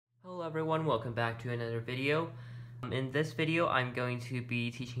everyone, welcome back to another video. In this video, I'm going to be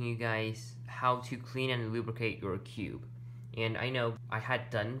teaching you guys how to clean and lubricate your cube. And I know I had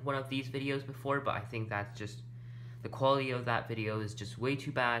done one of these videos before, but I think that's just, the quality of that video is just way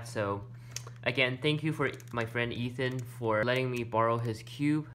too bad. So again, thank you for my friend Ethan for letting me borrow his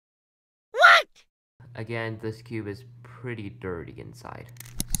cube. What? Again, this cube is pretty dirty inside.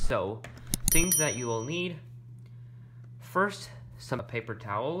 So, things that you will need. First, some paper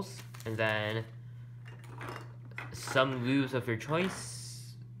towels, and then some lubes of your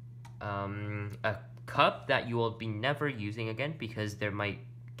choice, a cup that you will be never using again because there might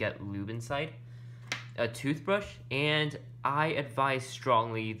get lube inside, a toothbrush, and I advise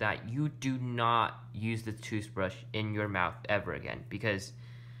strongly that you do not use the toothbrush in your mouth ever again because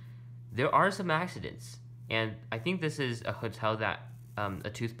there are some accidents. And I think this is a hotel that,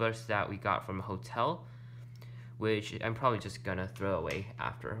 a toothbrush that we got from a hotel, which I'm probably just gonna throw away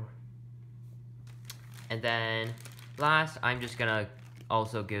after. And then last, I'm just gonna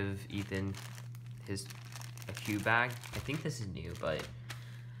also give Ethan a cube bag. I think this is new, but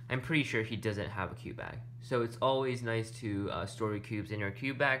I'm pretty sure he doesn't have a cube bag. So it's always nice to store your cubes in your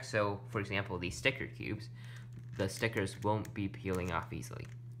cube bag. So for example, these sticker cubes, the stickers won't be peeling off easily.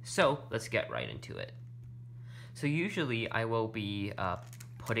 So let's get right into it. So usually I will be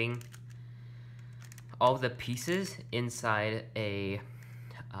putting all the pieces inside a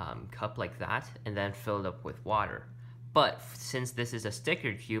cup like that and then fill it up with water. But since this is a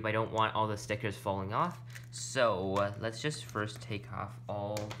sticker cube, I don't want all the stickers falling off. So let's just first take off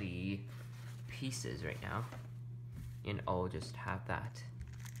all the pieces right now. And I'll just have that.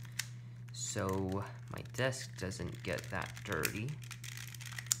 So my desk doesn't get that dirty.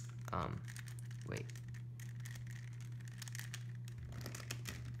 Wait.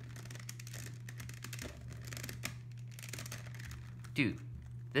 Dude,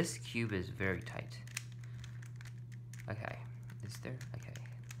 this cube is very tight. Okay, is there? Okay,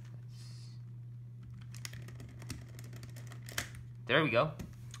 there we go.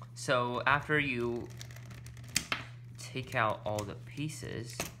 So after you take out all the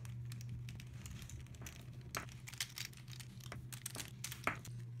pieces,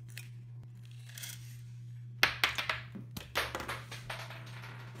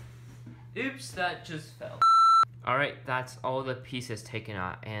 oops, that just fell. Alright, that's all the pieces taken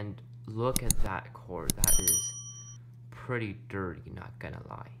out, and look at that cord. That is pretty dirty, not gonna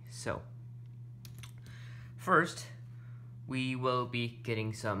lie. So, first, we will be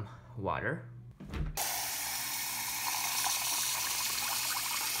getting some water.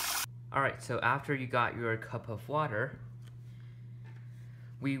 Alright, so after you got your cup of water,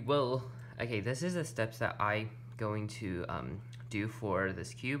 we will, okay, this is the steps that I'm going to do for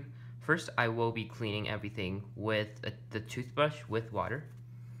this cube. First, I will be cleaning everything with the toothbrush with water.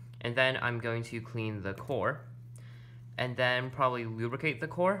 And then I'm going to clean the core. And then probably lubricate the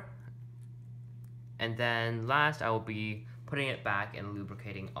core. And then last, I will be putting it back and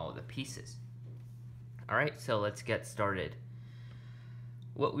lubricating all the pieces. Alright, so let's get started.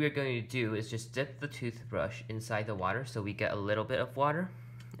 What we're going to do is just dip the toothbrush inside the water so we get a little bit of water.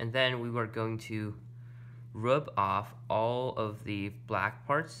 And then we are going to rub off all of the black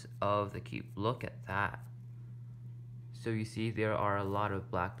parts of the cube. Look at that. So you see there are a lot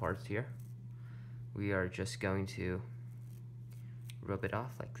of black parts here. We are just going to rub it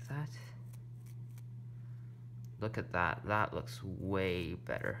off like that. Look at that. That looks way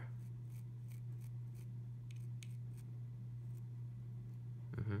better.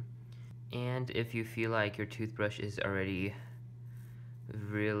 And if you feel like your toothbrush is already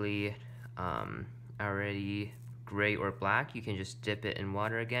really already gray or black, you can just dip it in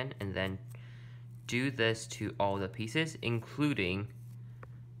water again and then do this to all the pieces, including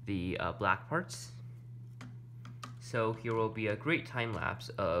the black parts. So here will be a great time lapse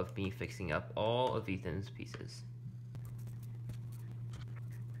of me fixing up all of Ethan's pieces.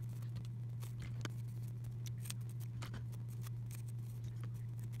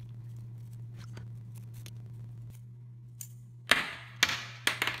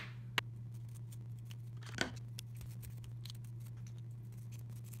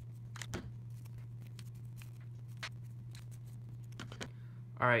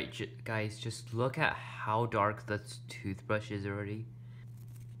 Alright guys, just look at how dark the toothbrush is already.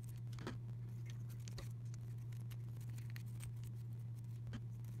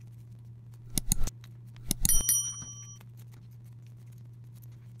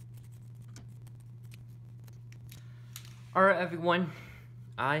 Alright everyone,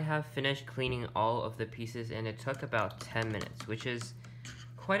 I have finished cleaning all of the pieces and it took about 10 minutes, which is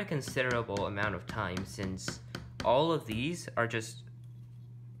quite a considerable amount of time since all of these are just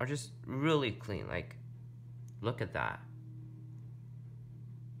are just really clean. Like, look at that.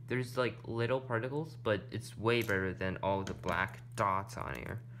 There's like little particles, but it's way better than all the black dots on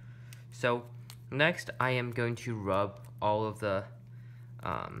here. So next I am going to rub all of the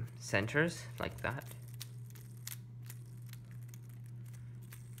centers like that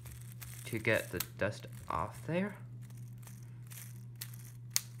to get the dust off there.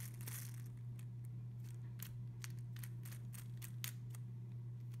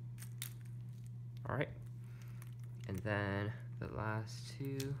 All right, and then the last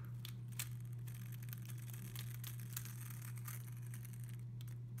two.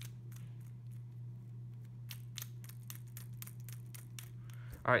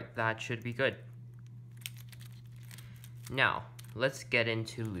 All right, that should be good. Now, let's get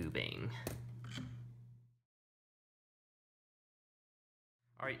into lubing.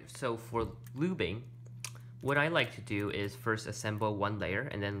 All right, so for lubing, what I like to do is first assemble one layer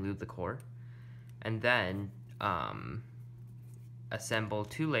and then lube the core, and then assemble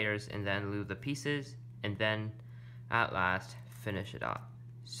two layers and then lube the pieces, and then at last finish it off.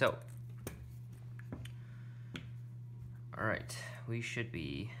 So, all right, we should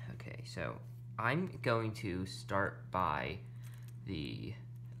be okay. So I'm going to start by the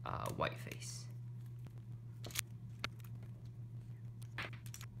white face.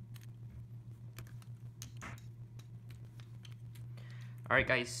 All right,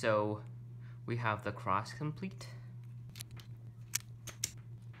 guys, so we have the cross complete.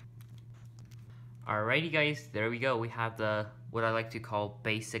 Alrighty, guys, there we go. We have the, what I like to call,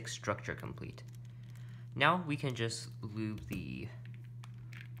 basic structure complete. Now we can just lube the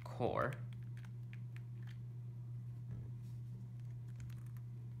core.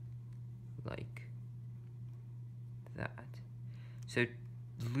 Like that. So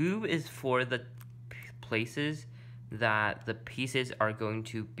lube is for the places that the pieces are going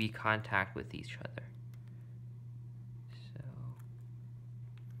to be contact with each other. So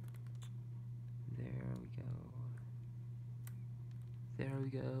there we go. There we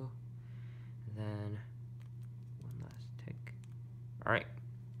go. And then one last tick. All right.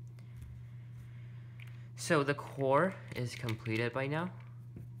 So the core is completed by now.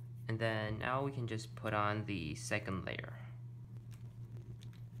 And then now we can just put on the second layer.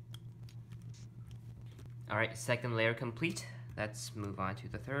 All right, second layer complete. Let's move on to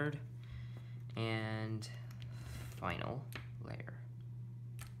the third and final layer.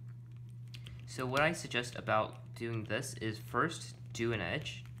 So what I suggest about doing this is first do an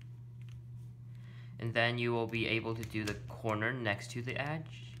edge, and then you will be able to do the corner next to the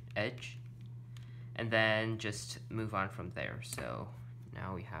edge, and then just move on from there. So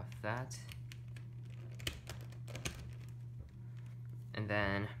now we have that, and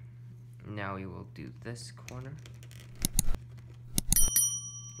then now we will do this corner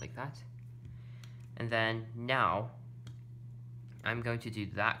like that, and then now I'm going to do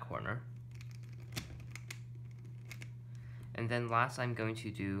that corner, and then last I'm going to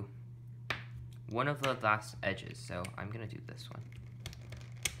do one of the last edges, so I'm gonna do this one.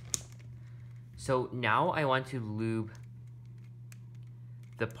 So now I want to lube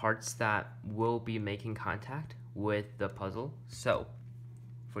the parts that will be making contact with the puzzle. So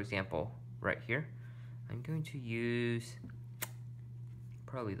for example, right here, I'm going to use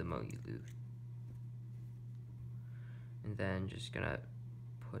probably the Mogi lube, and then just gonna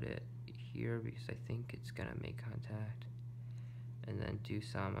put it here because I think it's gonna make contact, and then do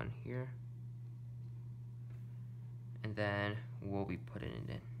some on here, and then we'll be putting it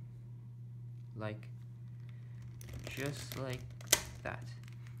in like just like that.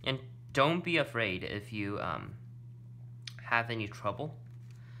 And don't be afraid if you have any trouble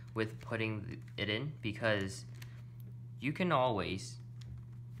with putting it in, because you can always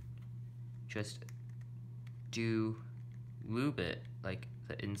just lube it like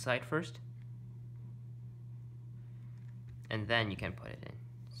the inside first, and then you can put it in.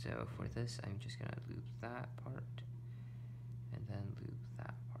 So for this, I'm just gonna lube that part and then lube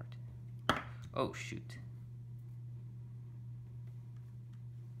that part. Oh shoot.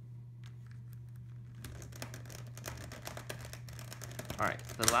 Alright,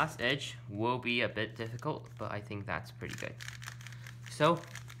 the last edge will be a bit difficult, but I think that's pretty good. So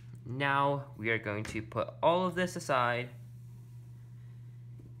now we are going to put all of this aside,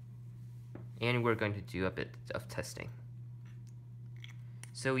 and we're going to do a bit of testing.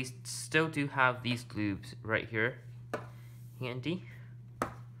 So we still do have these lubes right here handy.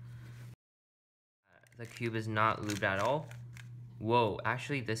 The cube is not lubed at all. Whoa,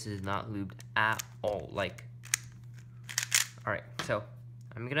 actually this is not lubed at all. Like, alright, so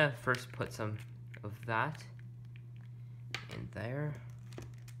I'm gonna first put some of that in there.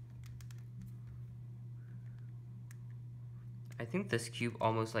 I think this cube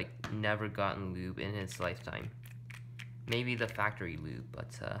almost like never gotten lube in its lifetime. Maybe the factory lube,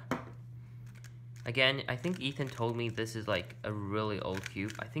 but again, I think Ethan told me this is like a really old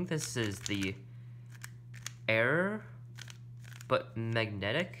cube. I think this is the Air, but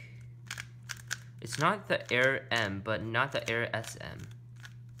magnetic. It's not the Air M, but not the Air SM.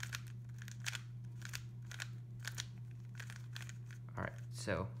 Alright,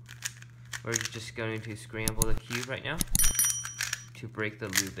 so we're just going to scramble the cube right now to break the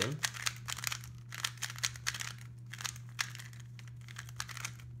lube in.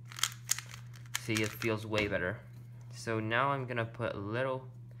 See, it feels way better. So now I'm gonna put a little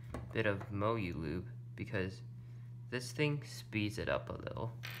bit of Moyu lube because this thing speeds it up a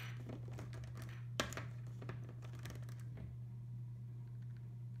little.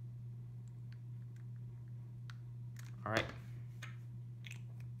 Alright.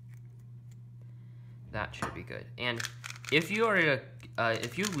 That should be good. And if you are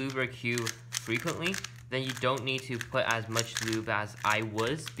if you lube your cube frequently, then you don't need to put as much lube as I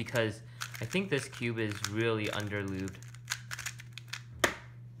was, because I think this cube is really under lubed.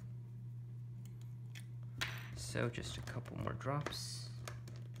 So just a couple more drops.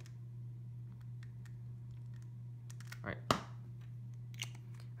 Alright.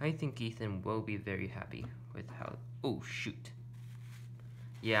 I think Ethan will be very happy with how... Oh, shoot.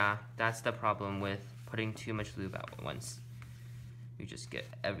 Yeah, that's the problem with putting too much lube out at once. You just get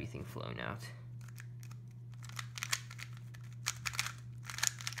everything flowing out.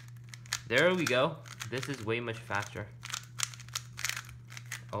 There we go. This is way much faster.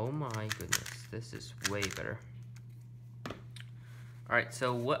 Oh my goodness, this is way better. Alright,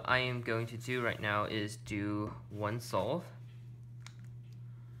 so what I am going to do right now is do one solve.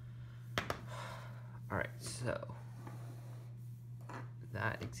 Alright, so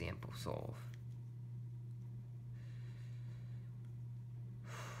that example solve.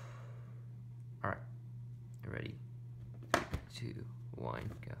 Alright, ready? 3, 2,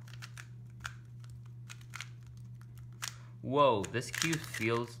 1, go. Whoa, this cube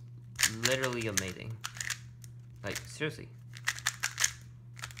feels literally amazing. Like, seriously.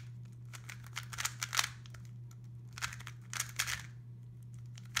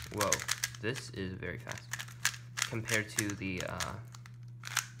 Whoa, this is very fast. Compared to the,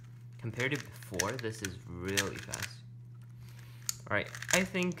 compared to before, this is really fast. Alright, I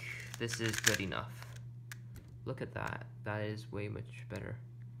think this is good enough. Look at that. That is way much better.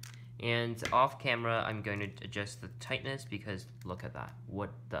 And off camera, I'm going to adjust the tightness because look at that. What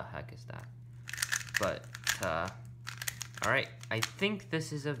the heck is that? But, alright, I think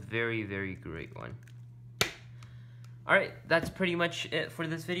this is a very, very great one. Alright, that's pretty much it for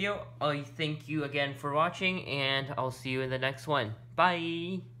this video. I thank you again for watching, and I'll see you in the next one.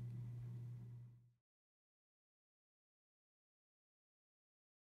 Bye!